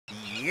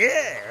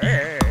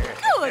Yeah.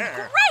 Good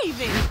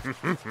gravy.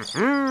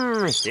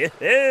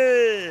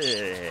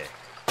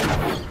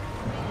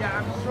 Yeah,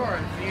 I'm sure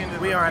it's the end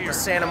of We are at the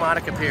Santa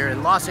Monica Pier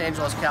in Los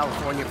Angeles,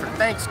 California for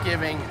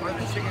Thanksgiving.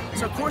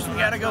 So of course we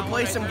gotta go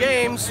play some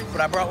games,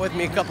 but I brought with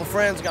me a couple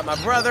friends. Got my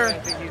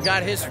brother,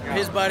 got his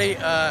buddy.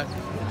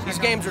 These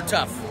games are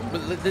tough,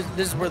 but this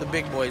is where the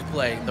big boys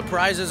play. The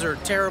prizes are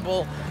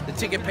terrible, the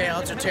ticket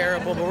payouts are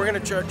terrible, but we're gonna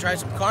try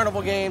some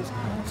carnival games,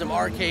 some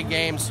arcade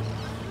games.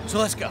 So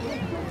let's go.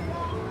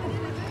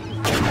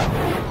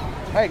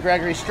 All right,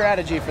 Gregory,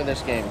 strategy for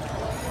this game.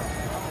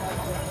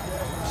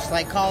 Just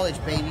like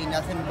college, baby,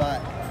 nothing but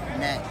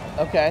net.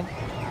 Okay.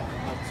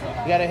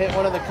 You gotta hit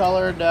one of the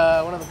colored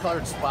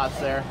spots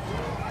there.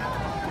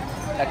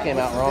 That came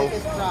out wrong.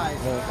 Biggest prize.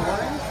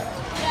 Orange?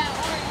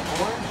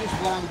 Orange is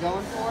what I'm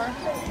going for.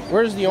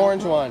 Where's the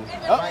orange one?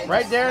 Oh,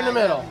 right there in the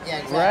middle. Yeah,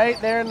 exactly. Right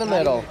there in the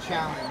middle.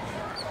 Challenge.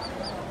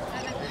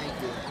 Thank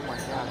you. Oh my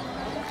God.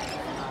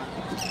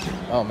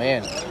 Oh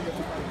man.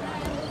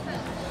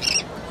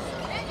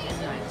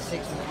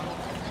 6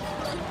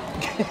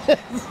 more.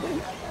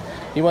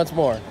 He wants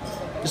more.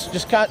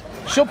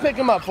 She'll pick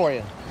him up for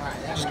you.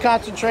 Alright, Just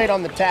concentrate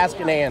on the task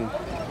in hand.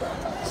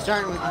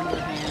 starting with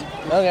underhand.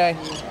 Okay.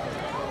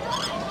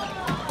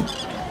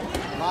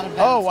 A lot of bounce.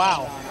 Oh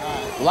wow.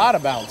 Alright. A lot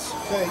of bounce.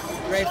 So, you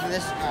ready for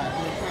this?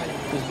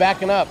 He's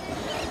backing up.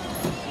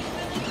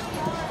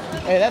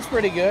 Hey, that's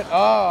pretty good.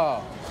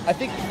 Oh, I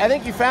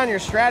think you found your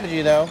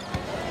strategy though.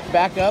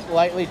 Back up,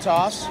 lightly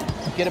toss,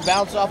 get a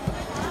bounce off.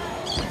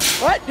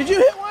 What? Did you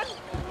hit one?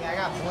 Yeah, I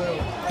got blue.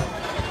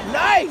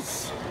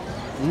 Nice,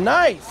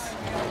 nice.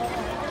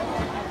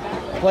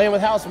 Playing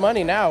with house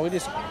money now.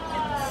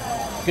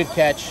 Good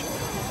catch.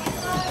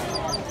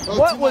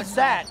 What was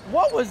that?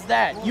 What was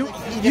that? You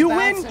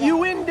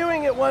win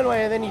doing it one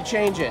way and then you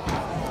change it.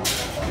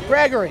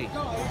 Gregory,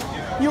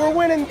 you were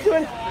winning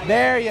doing.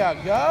 There you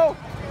go.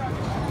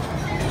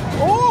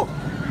 Oh,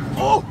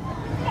 oh,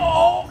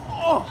 oh,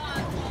 oh.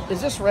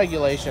 Is this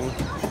regulation?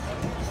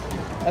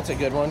 That's a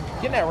good one.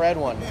 Getting that red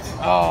one.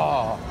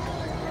 Oh.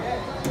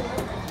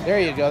 There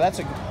you go. That's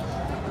a.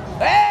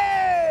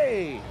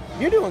 Hey,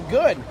 you're doing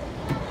good.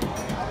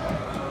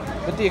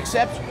 With the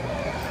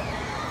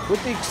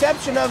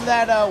exception of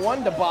that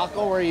one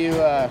debacle where you.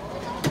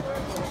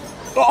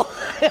 Oh.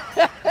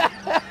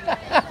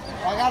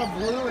 I got a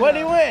blue. What did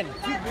he win? 2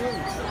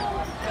 blues.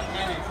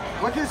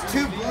 What does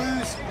 2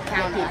 blues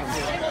count as?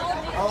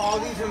 Oh, all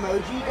these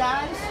emoji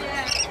guys?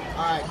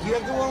 Alright, do you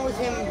have the one with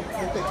him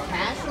with the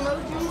cash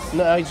emojis?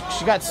 No,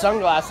 she got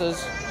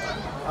sunglasses.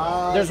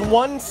 There's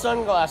one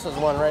sunglasses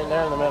one right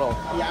there in the middle.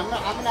 Yeah, I'm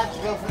gonna have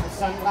to go for the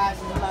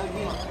sunglasses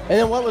emoji. And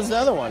then what was the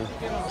other one?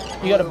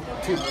 You got a.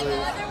 2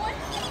 blues.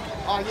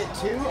 Oh, I get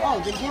 2? Oh,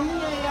 then give me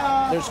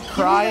a. There's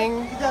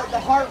crying. The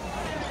heart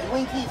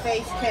winky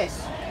face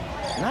kiss.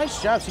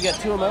 Nice job. So you got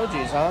 2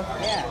 emojis, huh?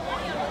 Yeah.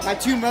 My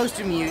 2 most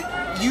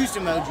used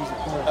emojis, of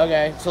course.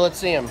 Okay, so let's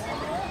see them.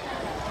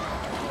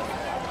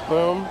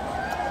 Boom.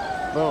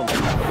 Boom.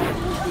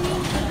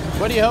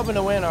 What are you hoping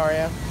to win,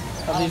 Aria?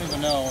 I don't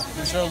even know.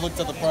 We should have looked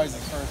at the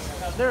prizes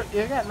first.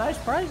 You got nice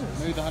prizes.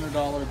 Maybe the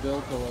 $100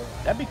 bill pillow.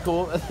 That'd be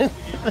cool.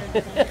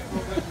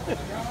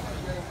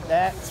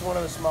 That's one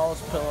of the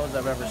smallest pillows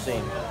I've ever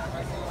seen.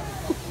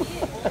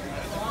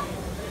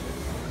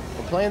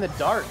 We're playing the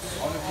darts.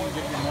 I wonder if you can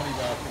get your money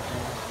back.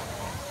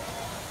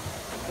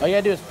 All you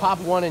gotta do is pop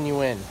one and you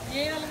win.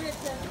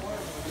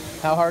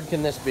 How hard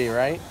can this be,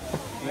 right?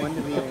 1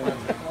 to be a 1.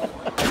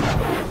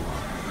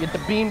 Get the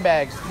bean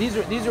bags. These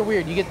are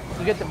weird. You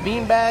get the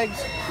bean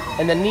bags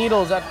and the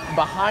needles up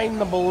behind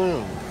the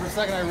balloon. For a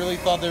second, I really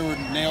thought they were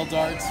nail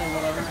darts or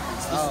whatever.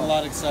 It's just a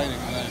lot exciting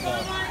than I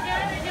thought.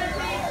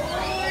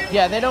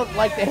 Yeah, they don't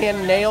like to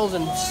hand nails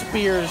and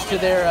spears to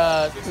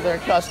their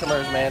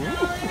customers, man.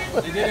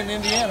 They did in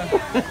Indiana.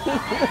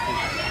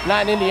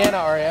 Not in Indiana,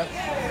 Aria.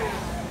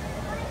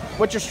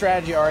 What's your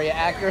strategy, Aria?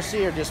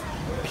 Accuracy or just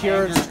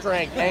pure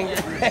strength?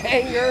 Anger.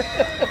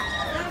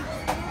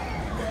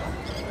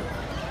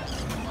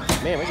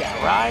 Man, we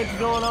got rides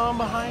going on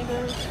behind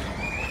us.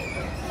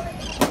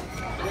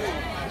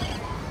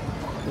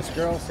 This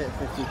girl's hit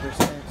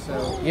 50%,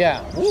 so.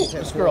 Yeah, ooh,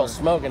 this girl's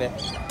smoking it.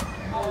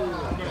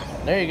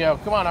 There you go.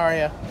 Come on,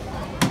 Aria.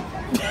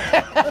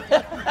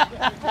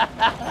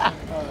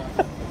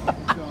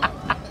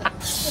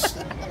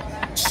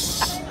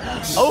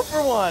 0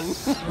 for 1.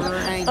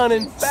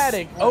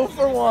 Unemphatic. 0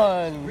 for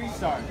 1.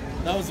 Restart.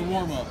 That was the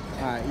warm-up.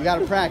 Alright, you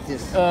gotta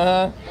practice.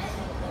 Uh-huh.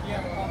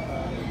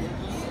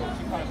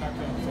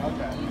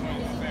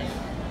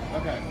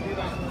 Okay.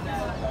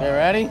 You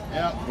ready?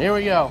 Yep. Here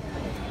we go.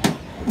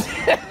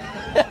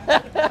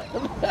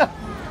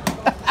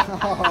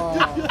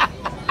 Oh,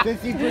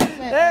 50%.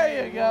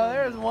 There you go.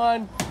 There's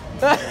one.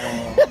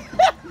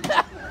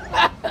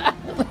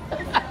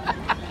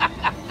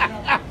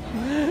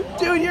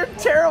 Dude, you're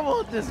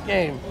terrible at this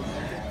game.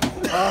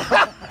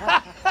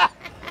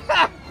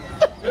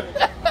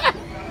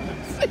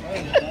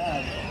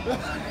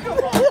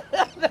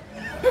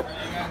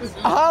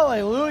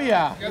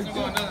 Hallelujah. You guys want to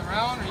go another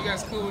round, or you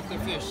guys cool with the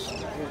fish?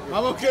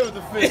 I'm okay with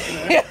the fish,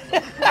 man.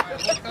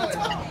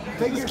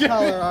 Pick your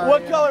color, Aria.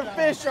 What color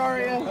fish,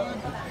 Aria?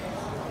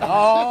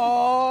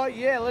 Oh,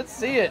 yeah, let's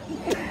see it.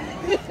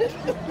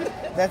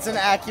 That's an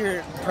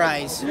accurate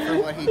price for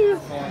what he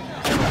performed.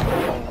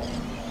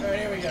 All right,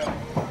 here we go.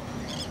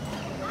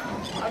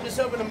 I'm just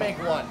hoping to make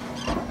one.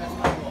 That's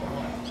my goal,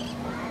 one.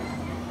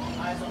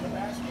 Eyes on the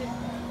basket.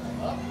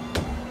 Up.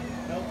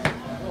 Nope. A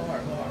little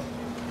hard, a little hard.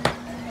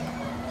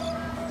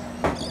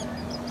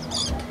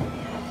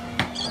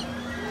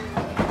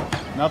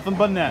 Nothing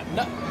but net.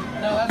 No,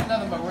 that's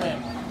nothing but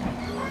rim.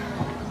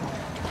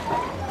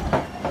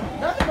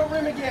 Nothing but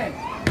rim again.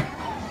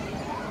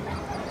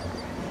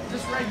 Is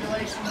this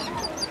regulation?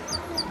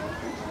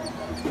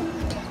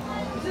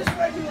 Is this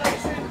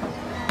regulation?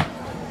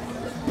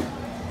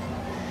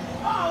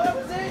 Oh, that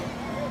was it?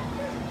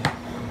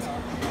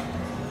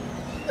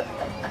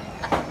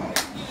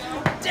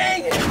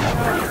 Dang it!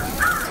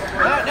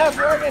 Now it's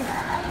working.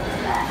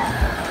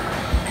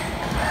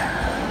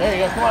 There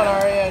you go. Come on,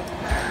 Aria.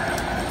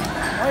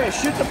 Aria,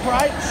 shoot the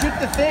shoot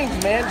the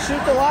things, man.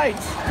 Shoot the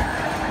lights.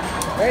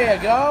 There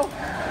you go.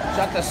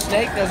 Shot the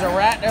snake. There's a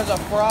rat. There's a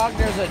frog.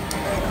 There's a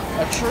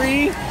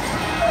tree.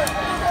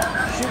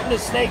 Shooting the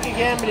snake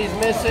again, but he's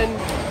missing.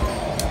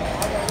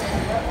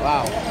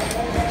 Wow.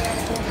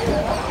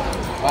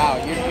 Wow,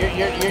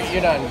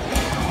 you're done.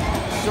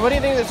 So what do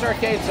you think of this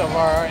arcade so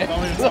far?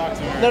 Don't even talk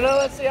to me. No,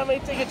 let's see how many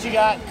tickets you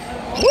got.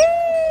 Woo!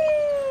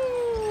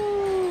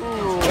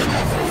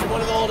 This is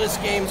one of the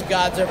oldest games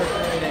God's ever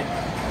created.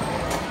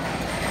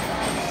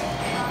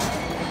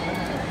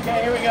 Okay,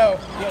 here we go.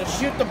 You gotta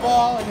shoot the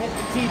ball and hit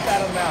the teeth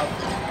out of the mouth.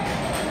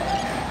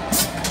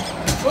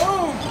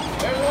 Boom!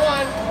 There's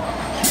one.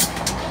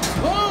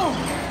 Boom!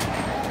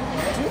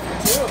 2 for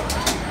 2.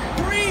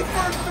 3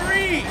 for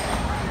 3.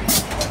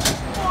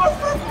 4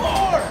 for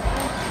 4.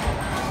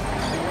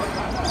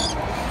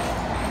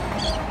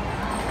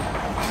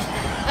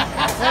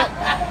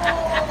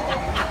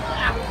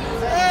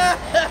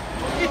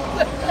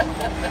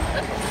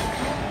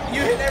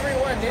 You hit every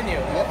one, didn't you?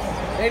 Yep.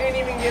 They didn't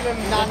even give him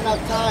Not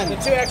enough time. the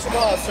 2 extra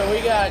balls, so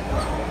we got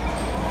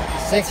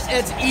 6.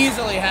 It's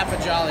easily half a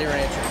Jolly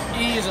Rancher.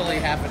 Easily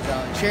half a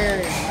Jolly Rancher.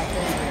 Cherry, my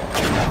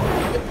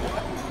favorite.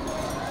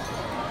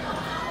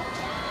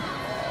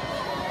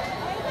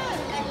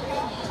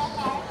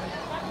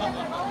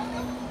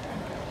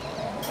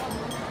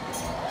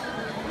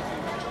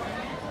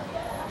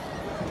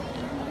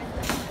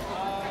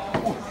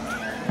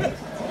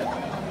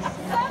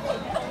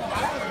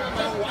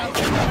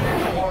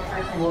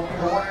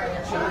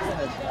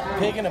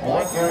 Pig in a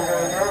blanket.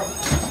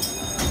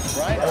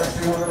 Right? This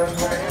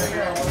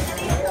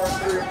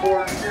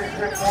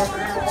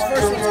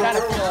first one's kind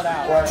of fill it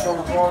out.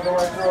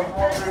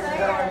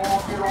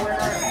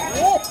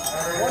 Whoa!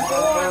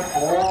 1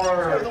 for 1.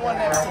 For the one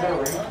next to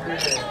me.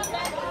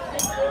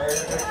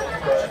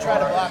 Should try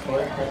to block me.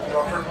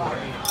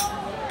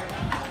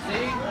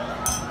 See?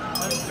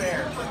 Unfair.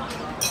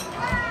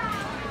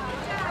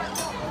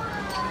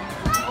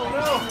 Oh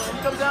no!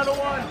 It comes down to 1.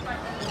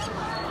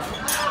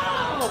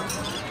 Oh,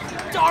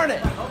 darn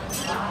it!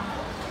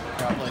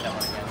 I'll play that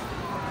one again.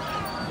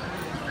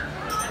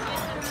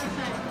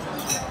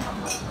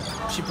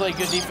 She played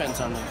good defense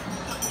on me.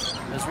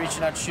 I was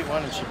reaching out to shoot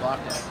one and she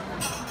blocked it.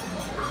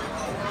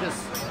 Just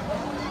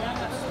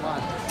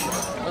Swat.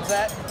 what's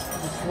that?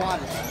 Swat.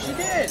 She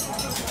did!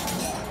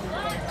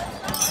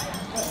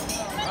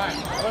 Alright,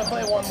 I'm gonna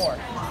play one more.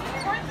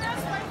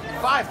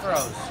 5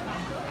 throws.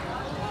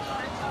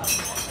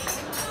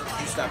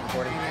 You stop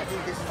recording. I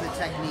think this is the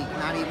technique.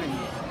 Not even,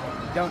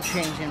 don't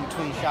change in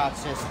between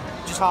shots. Just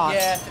toss.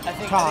 Yeah, I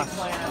think toss.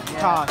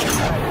 Toss.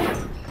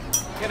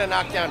 You're gonna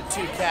knock down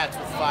 2 cats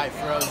with 5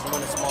 throws and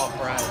win a small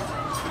prize.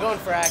 You're going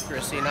for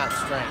accuracy, not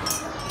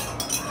strength.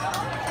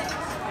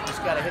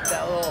 Just gotta hit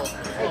that little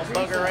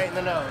bugger right in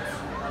the nose.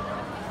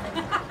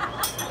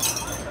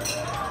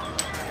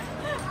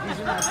 These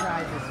are my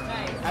prizes.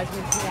 As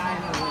you can see, I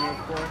am the winner, of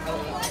course.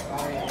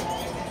 Aria.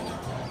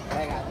 I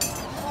got this.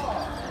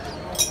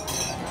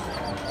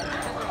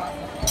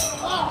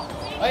 Oh,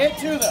 I hit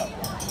 2 though.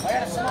 I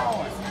got a small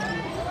one.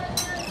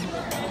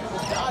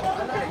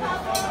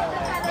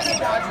 I'm a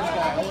Dodgers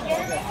guy.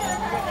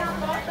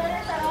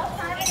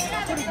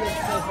 Pretty good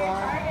so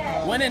far.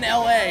 When in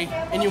LA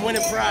and you win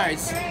a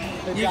prize,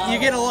 you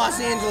get a Los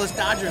Angeles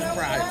Dodgers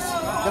prize.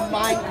 The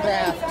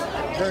Minecraft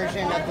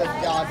version of the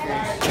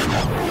Dodgers.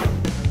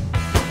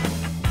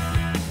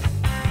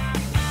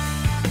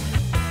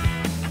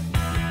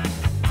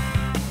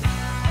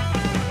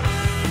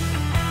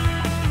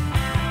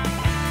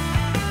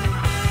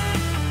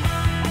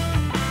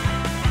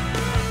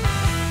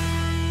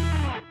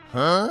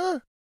 Huh?